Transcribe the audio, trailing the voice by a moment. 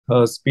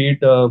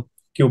speed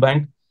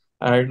QBank.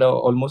 I had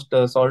almost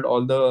solved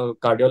all the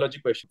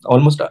cardiology questions.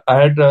 Almost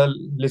I had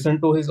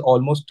listened to his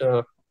almost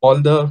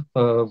all the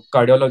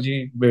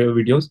cardiology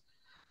videos,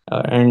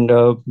 and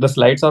the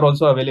slides are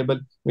also available,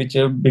 which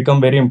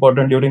become very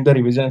important during the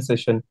revision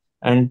session.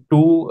 And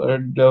two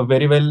the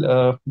very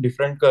well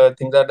different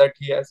things are that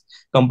he has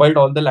compiled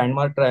all the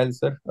landmark trials,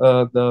 sir.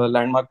 The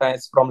landmark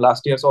trials from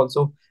last year's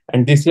also,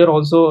 and this year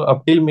also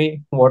up till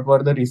May, what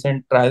were the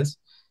recent trials,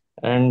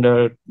 and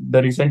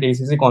the recent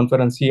ACC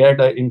conference, he had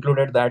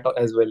included that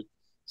as well.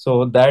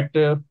 So that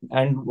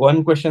and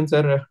one question,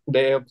 sir,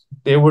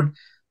 they would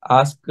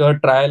ask a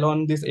trial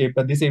on this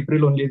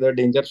April only, the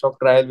danger shock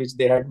trial which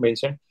they had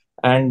mentioned,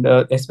 and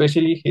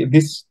especially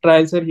this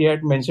trial, sir, he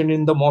had mentioned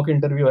in the mock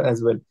interview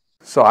as well.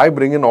 So I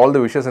bring in all the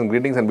wishes and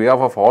greetings on behalf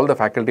of all the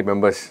faculty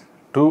members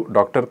to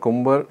Dr.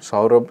 Kumbhar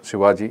Saurabh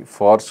Shivaji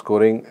for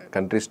scoring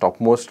country's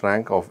topmost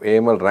rank of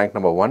AML rank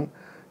number 1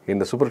 in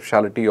the Super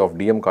Speciality of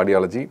DM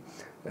Cardiology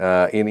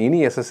in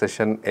INISS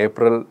session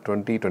April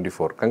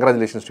 2024.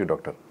 Congratulations to you,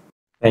 Doctor.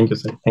 Thank you,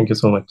 sir. Thank you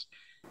so much.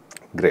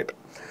 Great.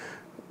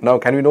 Now,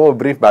 can we know a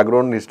brief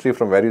background history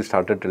from where you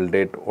started till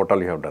date? What all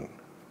you have done?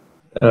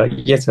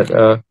 Yes,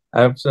 sir.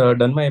 I have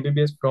done my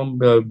MBBS from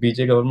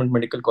BJ Government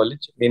Medical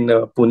College in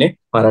Pune,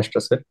 Maharashtra,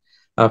 sir.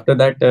 After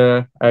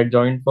that, I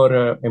joined for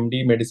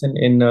MD Medicine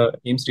in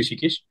AIIMS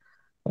Rishikesh,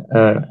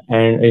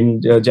 and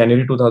in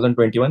January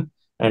 2021,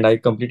 and I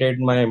completed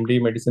my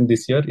MD Medicine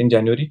this year in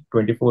January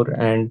 24,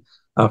 and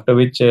after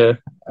which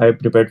I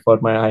prepared for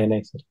my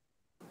INI, sir.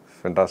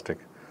 Fantastic.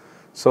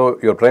 So,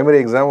 your primary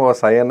exam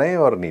was INI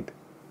or NEET?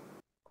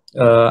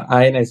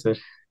 INI, sir.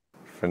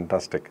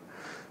 Fantastic.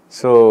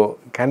 So,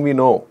 can we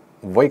know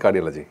why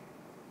cardiology?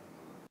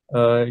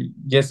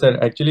 Yes, sir.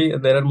 Actually,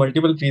 there are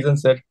multiple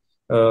reasons, sir.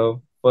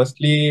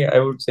 Firstly, I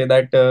would say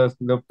that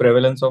the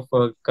prevalence of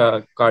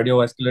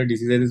cardiovascular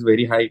diseases is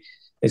very high,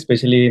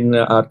 especially in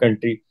our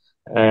country.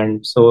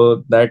 And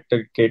so that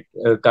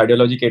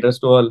cardiology caters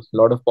to a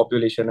lot of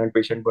population and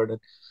patient burden.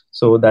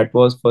 So that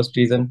was first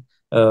reason.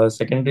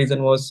 Second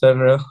reason was,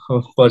 sir,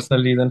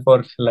 personal reason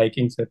for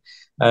liking, sir.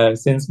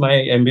 Since my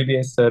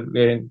MBBS, sir,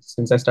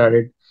 since I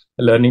started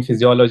learning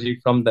physiology,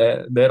 from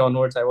there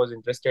onwards, I was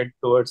interested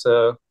towards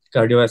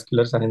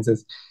cardiovascular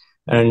sciences,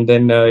 and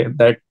then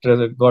that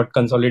got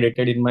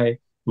consolidated in my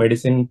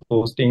medicine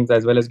postings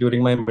as well as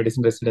during my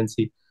medicine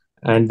residency,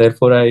 and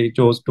therefore I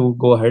chose to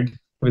go ahead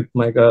with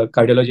my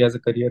cardiology as a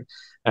career.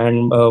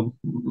 And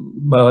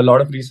a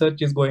lot of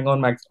research is going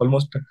on,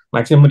 almost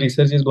maximum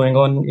research is going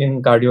on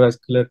in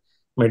cardiovascular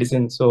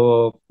medicine,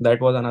 so that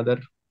was another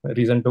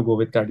reason to go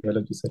with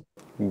cardiology, sir.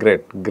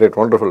 Great,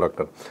 wonderful,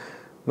 doctor.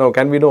 Now,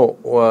 can we know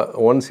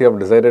once you have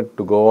decided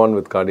to go on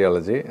with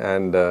cardiology,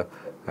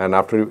 and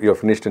after you have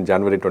finished in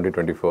January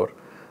 2024,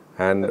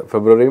 and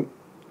February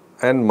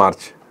and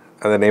March,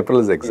 and then April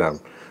is the exam.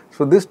 Yes.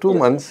 So these 2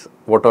 months,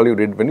 what all you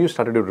did when you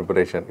started your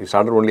preparation? You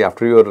started only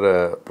after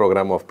your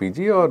program of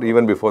PG, or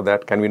even before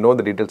that? Can we know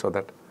the details of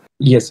that?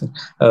 Yes, sir.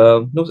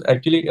 No,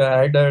 actually,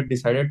 I had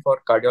decided for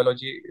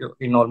cardiology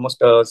in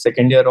almost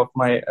second year of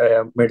my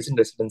medicine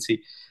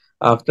residency.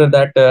 After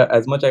that,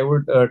 as much I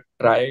would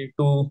try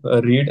to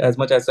read as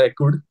much as I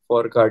could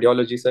for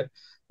cardiology, sir,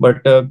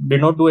 but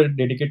did not do a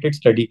dedicated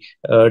study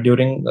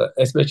during,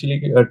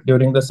 especially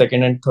during the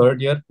second and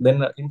third year.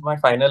 Then in my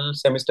final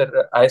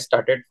semester, I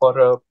started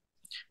for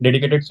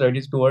dedicated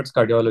studies towards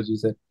cardiology,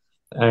 sir.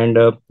 And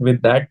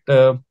with that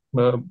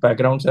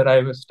background, sir,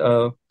 I was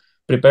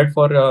prepared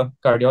for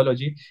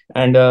cardiology.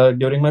 And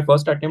during my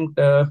first attempt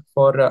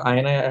for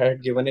INI, I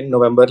had given in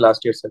November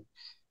last year, sir.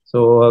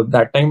 So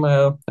that time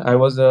I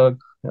was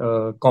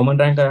common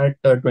rank, I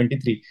had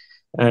 23,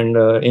 and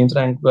AIIMS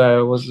rank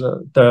I was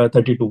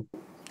 32.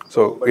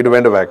 So it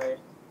went back.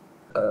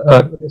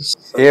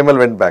 AML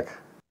went back.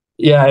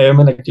 Yeah,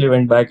 AML actually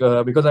went back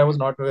because I was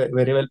not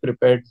very well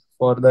prepared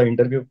for the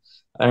interview,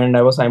 and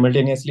I was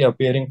simultaneously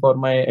appearing for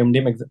my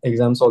MD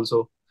exams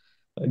also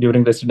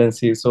during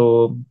residency.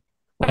 So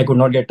I could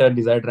not get a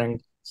desired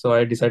rank. So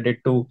I decided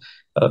to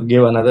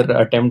give another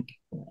attempt.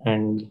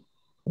 And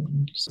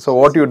so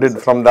what you did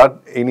from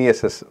that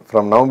NESS,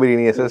 from November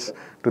NESS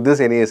to this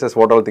NESS,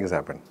 what all things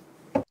happened?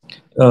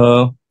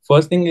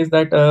 First thing is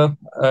that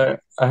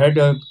I had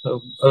a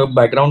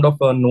background of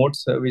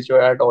notes which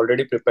I had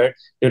already prepared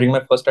during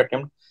my first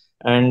attempt,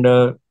 and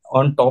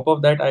on top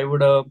of that, I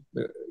would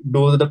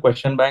do the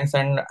question banks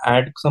and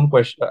add some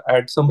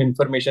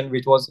information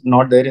which was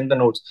not there in the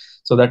notes,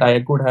 so that I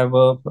could have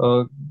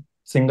a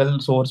single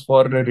source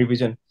for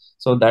revision.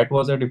 So that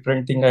was a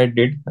different thing I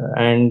did,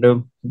 and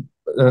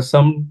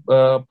some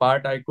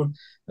part I could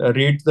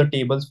read the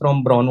tables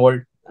from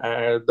Braunwald,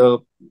 the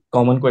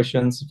common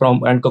questions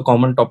from and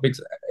common topics,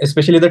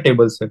 especially the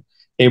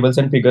tables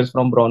and figures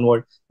from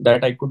Braunwald,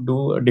 that I could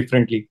do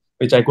differently,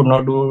 which I could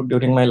not do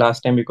during my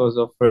last time because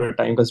of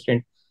time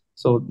constraint.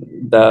 So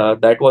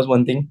that was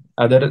one thing.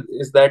 Other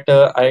is that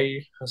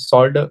I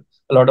solved a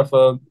lot of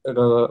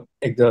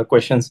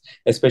questions,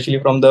 especially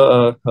from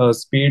the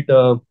speed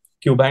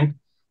QBank.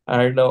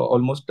 I had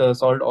almost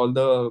solved all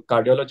the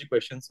cardiology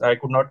questions. I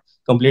could not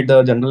complete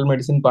the general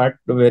medicine part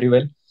very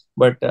well,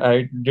 but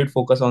I did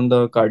focus on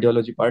the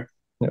cardiology part.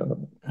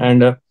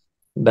 And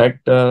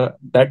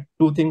that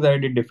two things I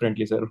did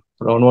differently, sir.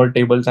 Roundworld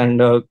tables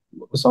and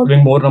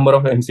solving more number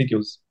of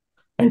MCQs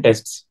and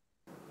tests.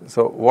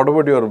 So what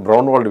about your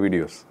brown world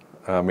videos?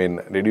 I mean,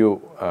 did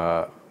you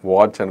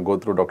watch and go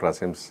through Dr.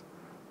 Asim's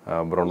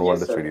brown world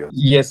videos?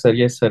 Yes, sir.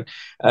 Yes, sir.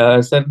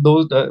 Sir,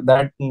 those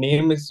that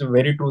name is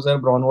very true, sir.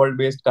 Brownwald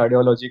based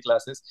cardiology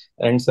classes,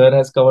 and sir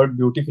has covered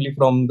beautifully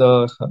from the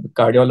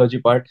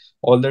cardiology part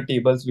all the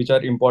tables which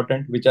are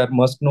important, which are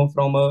must know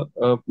from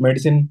a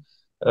medicine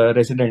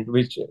resident,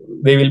 which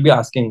they will be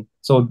asking.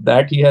 So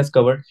that he has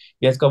covered.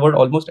 He has covered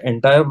almost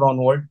entire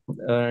Brownwald,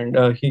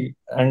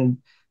 and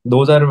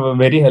those are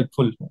very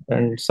helpful.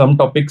 And some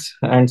topics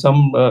and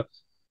some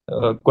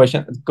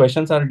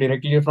questions are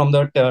directly from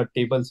the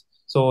tables,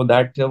 so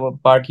that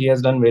part he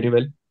has done very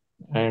well.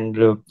 And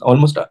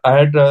almost I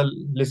had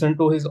listened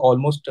to his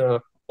almost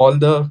all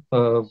the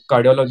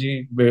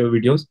cardiology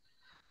videos,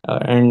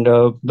 and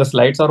the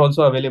slides are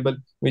also available,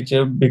 which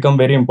become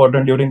very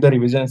important during the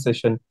revision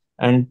session.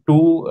 And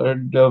two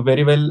the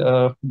very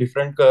well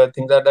different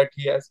things are that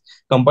he has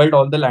compiled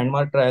all the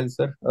landmark trials,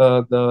 sir.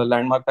 The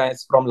landmark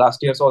trials from last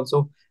year's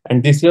also,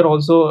 and this year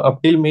also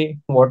up till May,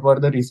 what were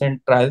the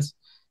recent trials,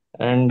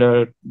 and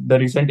the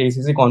recent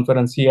ACC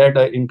conference, he had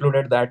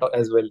included that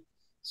as well.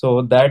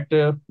 So that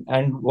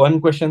and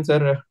one question,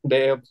 sir,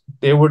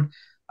 they would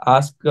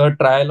ask a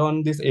trial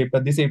on this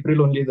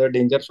April only, the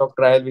danger shock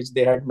trial which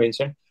they had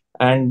mentioned,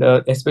 and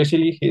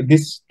especially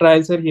this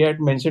trial, sir, he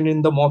had mentioned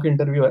in the mock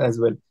interview as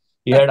well.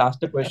 He had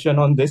asked a question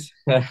on this.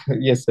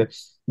 Yes, sir.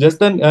 Just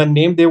the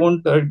name, they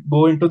won't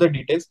go into the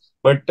details,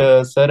 but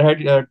sir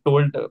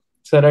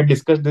had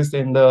discussed this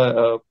in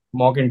the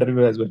mock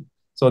interview as well.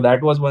 So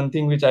that was one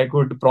thing which I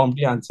could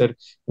promptly answer,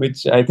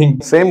 which I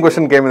think. Same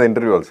question came in the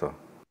interview also.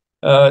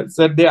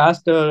 Sir, they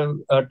asked a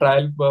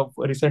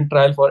recent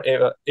trial for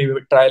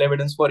trial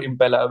evidence for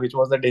Impella, which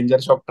was the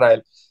danger shock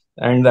trial,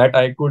 and that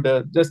I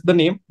could just the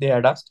name they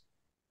had asked,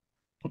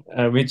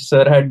 which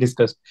sir had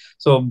discussed.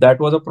 So that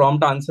was a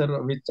prompt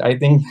answer, which I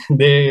think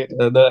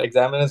the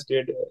examiners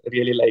did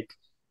really like.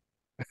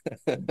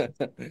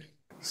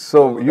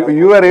 So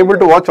you were able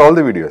to watch all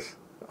the videos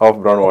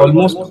of brown world?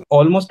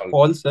 Almost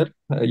all, sir.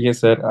 Yes,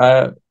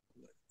 sir.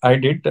 I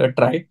did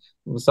try.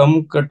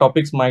 Some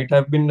topics might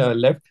have been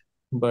left,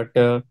 but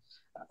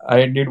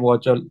I did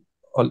watch a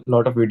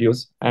lot of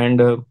videos.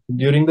 And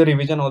during the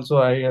revision also,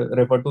 I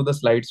refer to the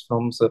slides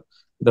from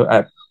the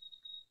app.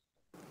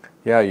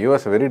 Yeah, you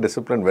was very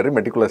disciplined, very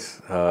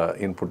meticulous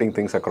in putting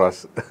things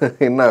across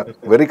in a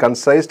very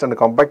concise and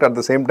compact at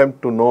the same time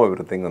to know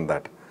everything on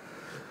that.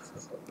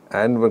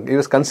 And he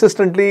was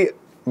consistently,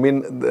 I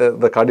mean,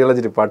 the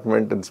cardiology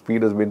department and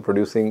speed has been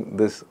producing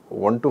this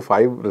 1 to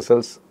 5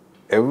 results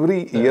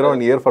every year on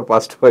year for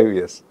past 5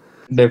 years.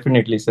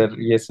 Definitely, sir.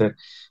 Yes, sir.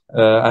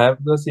 I have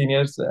the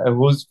seniors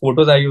whose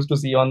photos I used to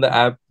see on the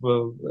app,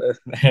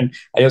 and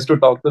I used to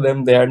talk to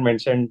them. They had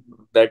mentioned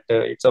that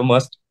it's a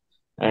must,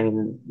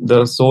 and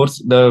the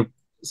source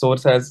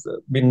has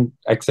been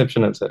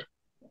exceptional, sir,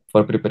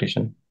 for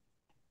preparation.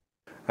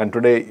 And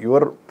today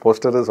your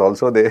poster is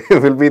also there,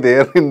 will be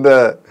there in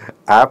the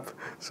app.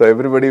 So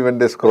everybody when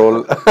they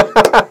scroll,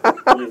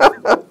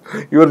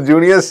 your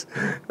juniors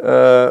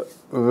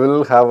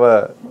will have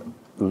a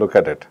look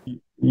at it.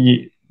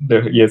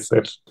 Yes,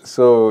 sir.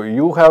 So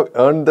you have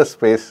earned the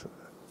space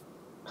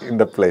in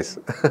the place.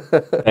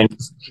 Thank you,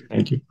 sir.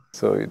 Thank you.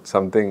 So it's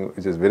something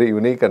which is very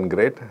unique and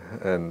great,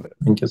 and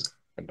thank you, sir.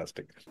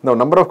 Fantastic. Now,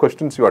 number of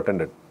questions you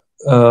attended?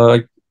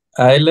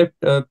 I left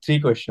 3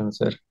 questions,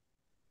 sir,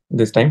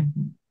 this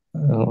time.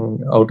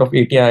 Out of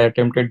 80, I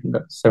attempted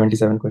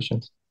 77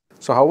 questions.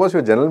 So how was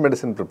your general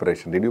medicine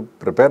preparation? Did you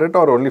prepare it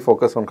or only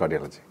focus on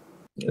cardiology?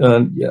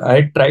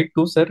 I tried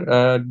to,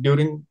 sir.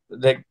 During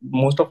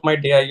most of my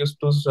day, I used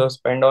to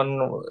spend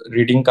on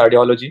reading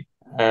cardiology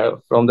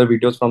from the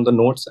videos, from the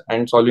notes,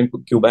 and solving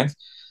QBanks.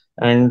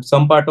 And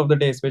some part of the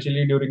day,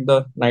 especially during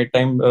the night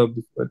time,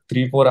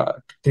 3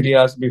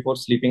 hours before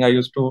sleeping, I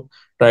used to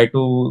try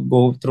to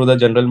go through the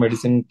general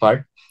medicine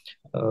part.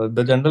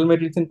 The general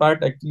medicine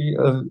part actually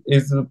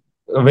is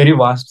very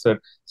vast, sir.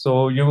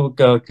 So you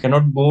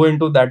cannot go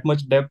into that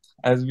much depth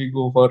as we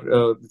go for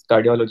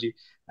cardiology.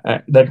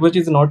 That much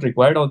is not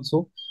required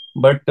also,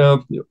 but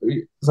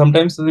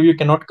sometimes you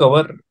cannot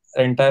cover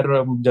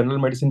entire general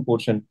medicine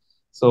portion.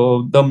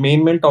 So the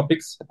main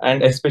topics,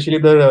 and especially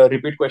the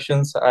repeat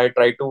questions, I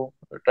try to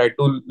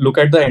look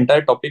at the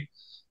entire topic.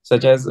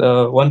 Such as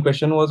one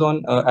question was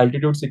on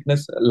altitude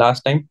sickness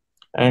last time,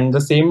 and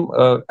the same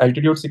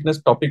altitude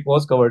sickness topic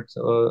was covered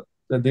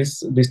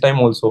this time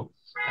also.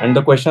 And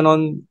the question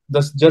on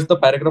just the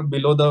paragraph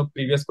below the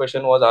previous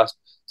question was asked.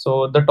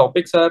 So the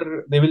topics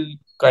they will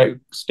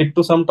stick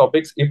to some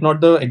topics, if not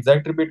the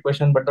exact repeat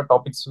question, but the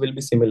topics will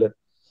be similar.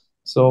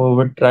 So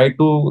we try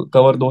to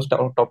cover those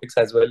topics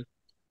as well.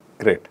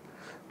 Great.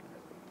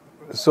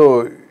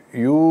 So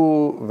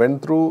you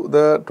went through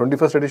the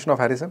 21st edition of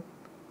Harrison?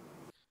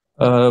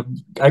 Uh,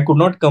 I could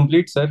not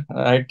complete, sir.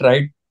 I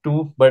tried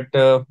to, but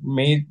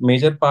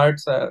major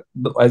parts,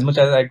 as much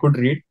as I could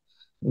read,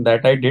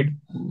 that I did,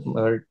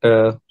 but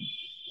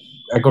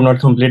I could not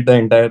complete the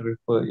entire.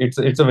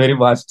 It's a very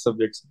vast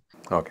subject.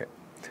 Okay.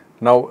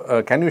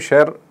 Now, can you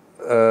share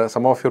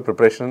some of your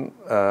preparation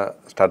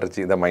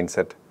strategy, the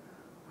mindset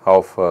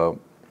of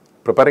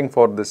preparing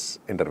for this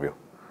interview?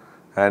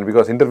 And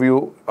because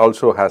interview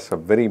also has a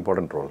very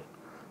important role.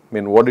 I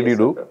mean, what did you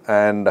do,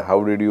 and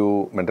how did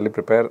you mentally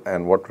prepare,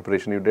 and what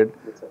preparation you did,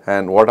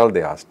 and what all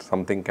they asked?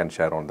 Something can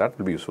share on that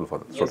will be useful for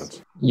the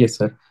students. Yes,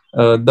 sir.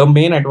 The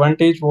main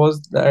advantage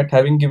was that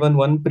having given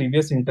one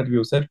previous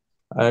interview, sir,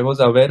 I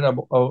was aware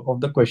of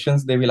the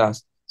questions they will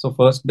ask. So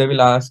first, they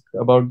will ask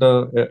about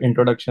the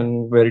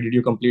introduction. Where did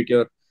you complete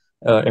your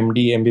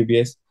MD,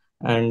 MBBS?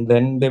 And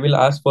then they will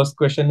ask first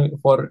question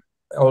for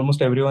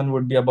almost everyone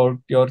would be about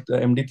your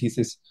MD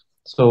thesis.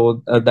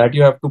 So that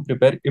you have to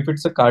prepare. If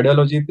it's a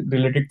cardiology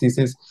related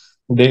thesis,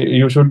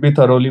 you should be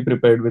thoroughly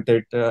prepared with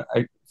it.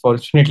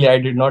 Fortunately, I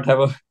did not have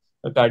a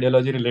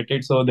cardiology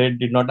related, so they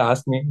did not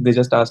ask me. They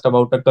just asked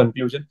about a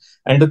conclusion,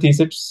 and the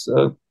thesis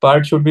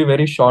part should be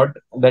very short,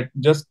 that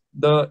just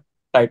the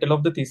title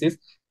of the thesis,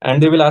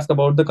 and they will ask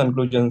about the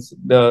conclusions,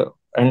 the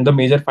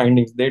major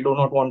findings. They do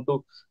not want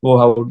to go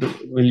how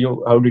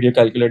did you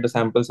calculate the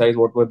sample size,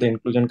 what were the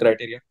inclusion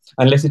criteria,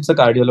 unless it's a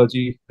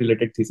cardiology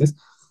related thesis.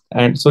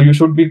 And so you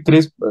should be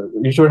crisp,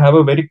 you should have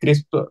a very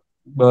crisp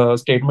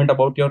statement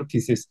about your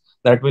thesis.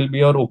 That will be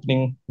your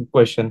opening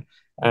question.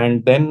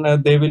 And then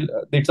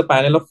it's a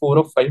panel of 4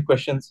 or 5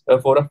 questions, 4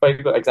 or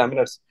 5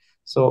 examiners.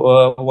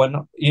 So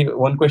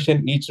one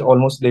question each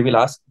almost they will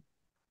ask.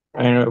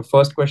 And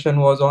first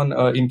question was on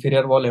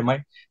inferior wall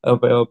MI.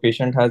 A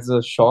patient has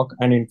a shock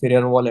and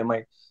inferior wall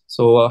MI.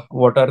 So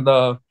what are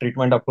the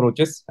treatment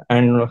approaches,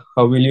 and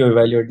how will you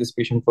evaluate this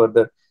patient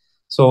further?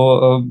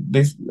 So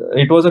this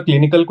it was a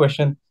clinical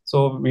question.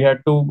 So we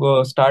had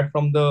to start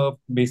from the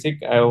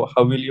basic.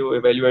 How will you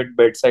evaluate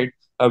bedside?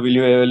 How will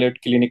you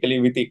evaluate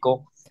clinically with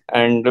echo?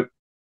 And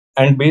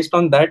based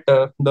on that,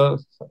 uh, the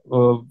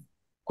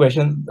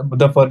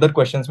further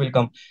questions will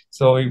come.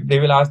 So if they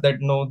will ask that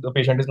no, the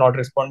patient is not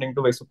responding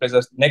to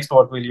vasopressors, next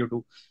what will you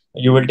do?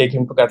 You will take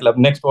him to cath lab.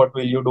 Next, what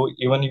will you do?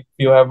 Even if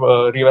you have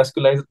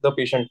revascularized the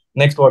patient,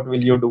 next what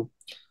will you do?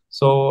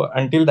 So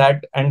until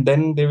that, and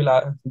then they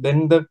will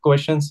then the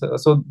questions,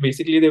 so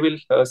basically they will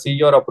see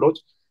your approach,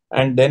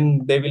 and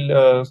then they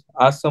will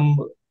ask some,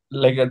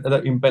 like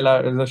the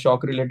impella, the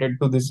shock related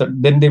to this.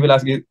 Then they will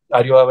ask you,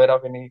 are you aware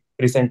of any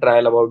recent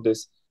trial about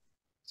this?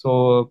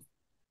 So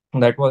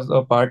that was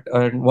a part.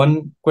 And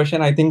one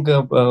question, I think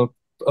a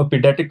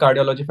pediatric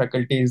cardiology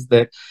faculty is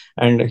there,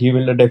 and he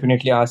will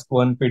definitely ask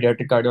one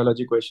pediatric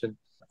cardiology question.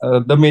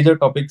 The major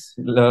topics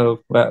he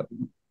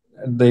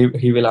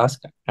will ask.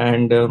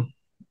 And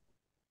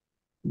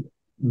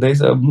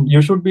there's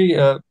you should be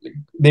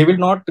they will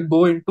not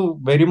go into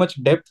very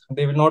much depth.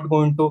 They will not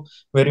go into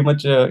very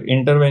much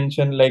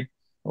intervention, like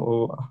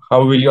oh,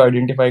 how will you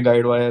identify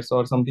guide wires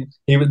or something.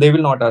 They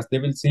will not ask. They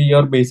will see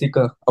your basic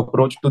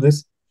approach to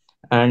this.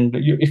 And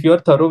if you are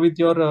thorough with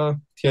your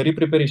theory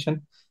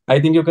preparation, I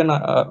think you can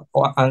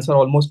answer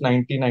almost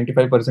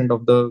 90-95%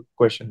 of the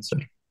questions, sir.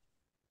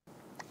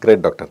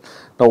 Great, doctor.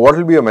 Now, what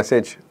will be your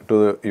message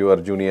to your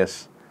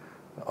juniors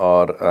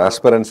or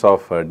aspirants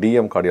of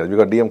DM cardiology?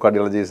 Because DM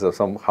cardiology is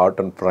some hot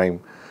and prime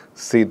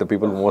seat. The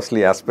people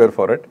mostly aspire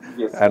for it.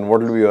 Yes. And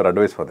what will be your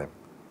advice for them?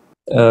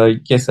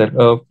 Yes, sir.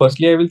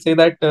 Firstly, I will say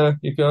that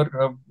if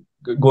you're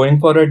going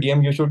for a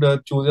DM, you should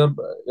choose your,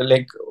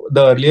 like,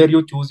 the earlier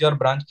you choose your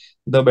branch,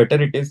 the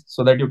better it is,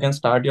 so that you can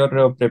start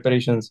your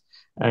preparations.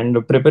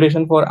 And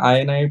preparation for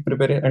INI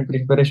and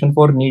preparation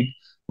for NEET,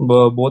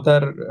 both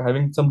are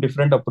having some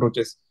different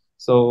approaches.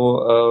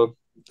 So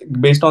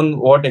based on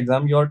what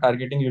exam you are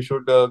targeting, you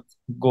should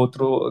go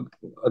through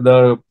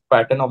the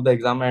pattern of the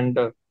exam and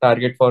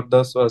target for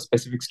the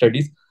specific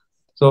studies.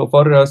 So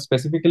for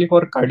specifically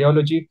for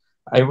cardiology,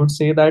 I would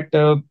say that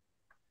the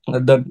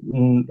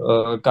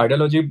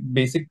cardiology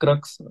basic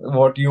crux,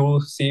 what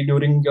you see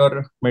during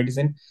your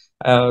medicine,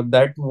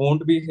 that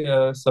won't be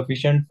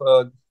sufficient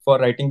for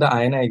writing the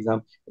INI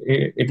exam.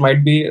 It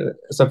might be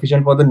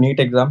sufficient for the NEET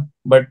exam,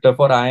 but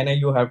for INI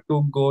you have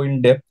to go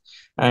in depth,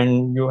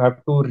 and you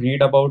have to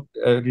read about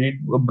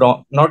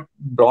not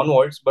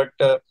Braunwald's, but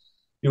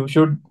you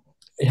should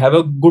have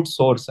a good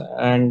source,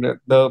 and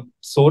the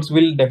source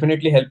will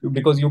definitely help you,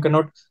 because you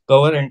cannot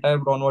cover entire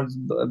Braunwald's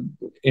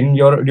in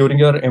your during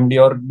your MD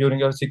or during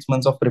your 6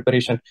 months of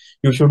preparation.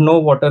 You should know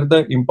what are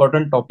the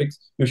important topics.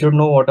 You should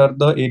know what are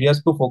the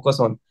areas to focus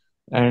on,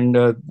 and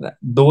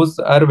those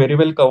are very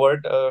well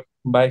covered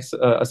by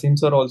Asim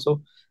sir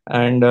also.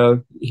 And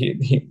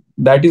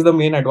that is the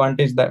main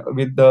advantage, that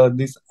with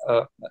this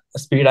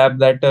speed app,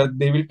 that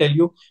they will tell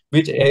you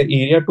which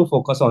area to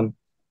focus on.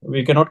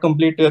 We cannot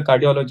complete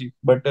cardiology,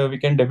 but we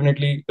can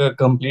definitely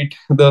complete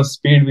the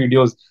speed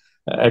videos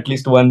at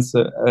least once,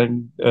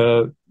 and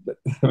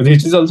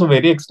which is also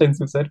very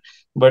extensive, sir.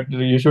 But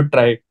you should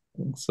try.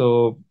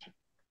 So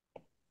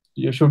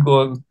you should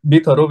go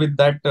be thorough with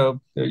that.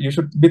 You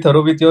should be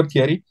thorough with your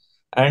theory,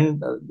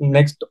 And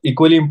next,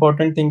 equally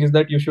important thing is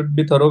that you should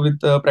be thorough with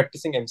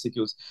practicing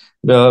MCQs,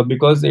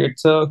 because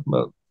it's a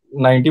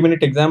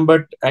 90-minute exam,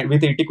 but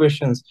with 80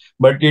 questions,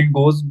 but it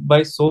goes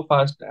by so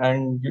fast,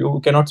 and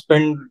you cannot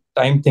spend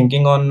time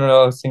thinking on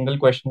a single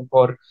question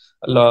for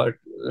a lot,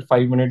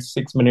 5 minutes,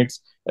 6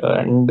 minutes.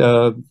 And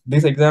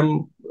this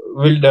exam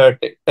will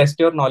test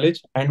your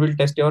knowledge and will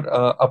test your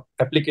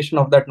application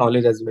of that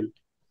knowledge as well.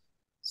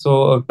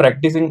 So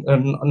practicing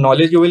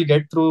knowledge you will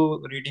get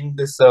through reading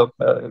this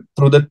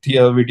through the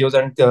videos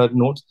and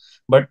notes,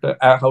 but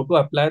how to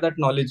apply that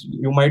knowledge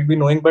you might be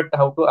knowing, but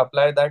how to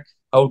apply that,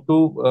 how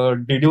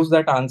to deduce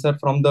that answer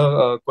from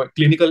the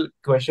clinical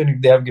question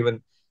if they have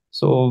given.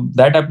 So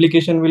that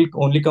application will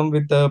only come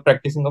with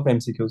practicing of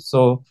MCQs.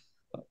 So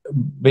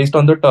based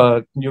on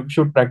the you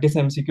should practice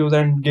MCQs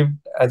and give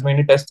as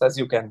many tests as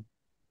you can.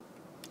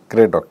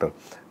 Great, doctor.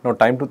 Now,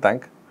 time to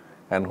thank,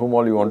 and whom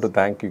all you want to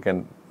thank, you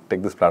can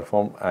take this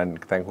platform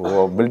and thank who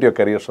have built your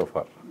career so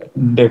far.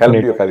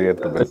 Helped your career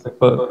to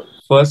build.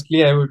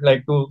 Firstly, I would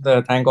like to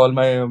thank all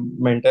my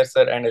mentors,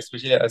 sir, and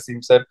especially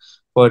Asim sir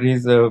for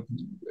his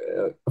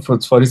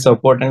for his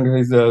support and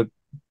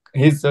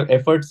his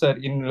efforts, sir.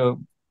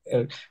 In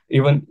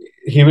even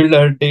he will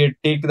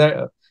take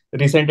the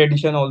recent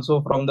edition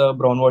also from the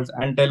Brownwalds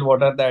and tell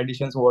what are the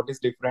additions, what is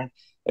different,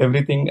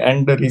 everything,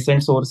 and the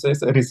recent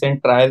sources,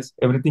 recent trials,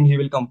 everything he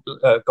will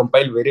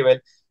compile very well,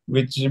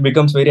 which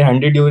becomes very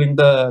handy during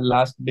the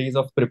last days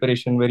of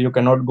preparation where you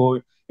cannot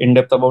go in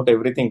depth about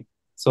everything.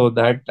 So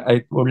that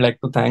I would like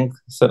to thank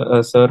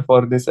sir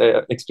for this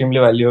extremely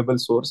valuable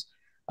source.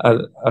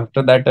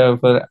 After that,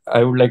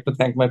 I would like to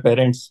thank my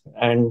parents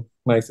and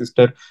my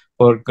sister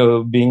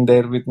for being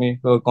there with me,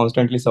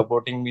 constantly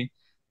supporting me.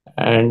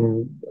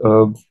 And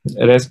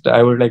rest,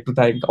 I would like to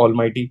thank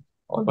Almighty,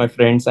 all my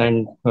friends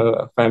and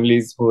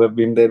families who have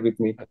been there with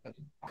me.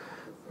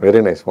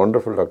 Very nice,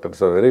 wonderful, doctor.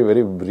 So very,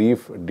 very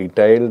brief,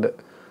 detailed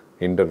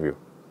interview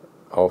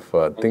of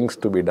things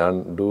to be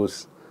done,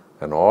 do's,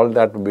 and all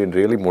that would be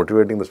really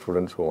motivating the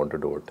students who want to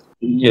do it.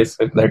 Yes,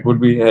 sir, that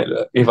would be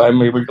if I'm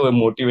able to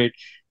motivate,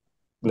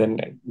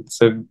 then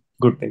it's a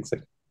good thing,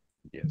 sir.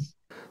 Yes.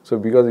 So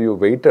because you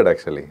waited,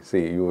 actually,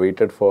 see, you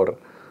waited for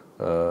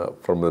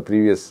from the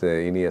previous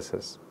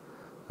INISS,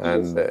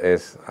 and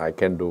yes, I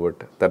can do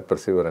it. That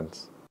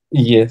perseverance.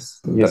 Yes,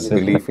 that yes, sir.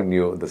 belief in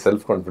you, the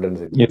self-confidence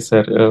in you. Yes,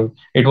 sir.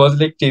 It was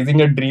like chasing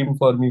a dream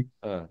for me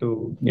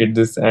to get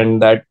this, and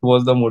that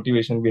was the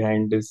motivation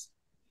behind this.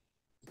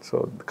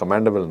 So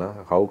commendable, na?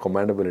 How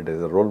commendable it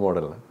is. A role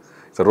model. Na?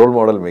 It's a role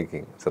model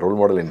making. It's a role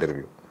model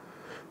interview.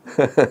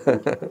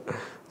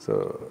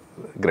 So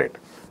great.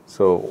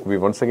 So we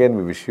once again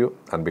we wish you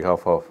on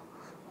behalf of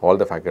all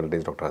the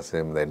faculties, Dr.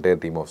 Hasim, the entire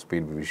team of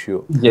Speed, we wish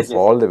you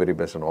all the very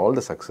best and all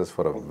the success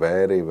for a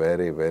very,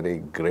 very, very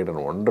great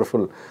and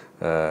wonderful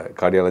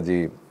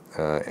cardiology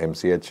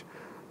MCH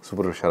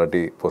Super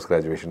Speciality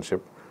post-graduationship,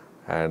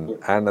 and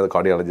as a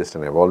cardiologist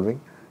and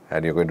evolving,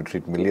 and you're going to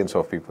treat millions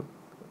of people,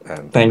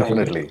 and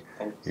definitely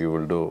you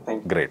will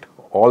do great.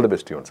 All the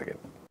best to you once again.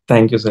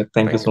 Thank you, sir.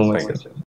 Thank you so much, sir.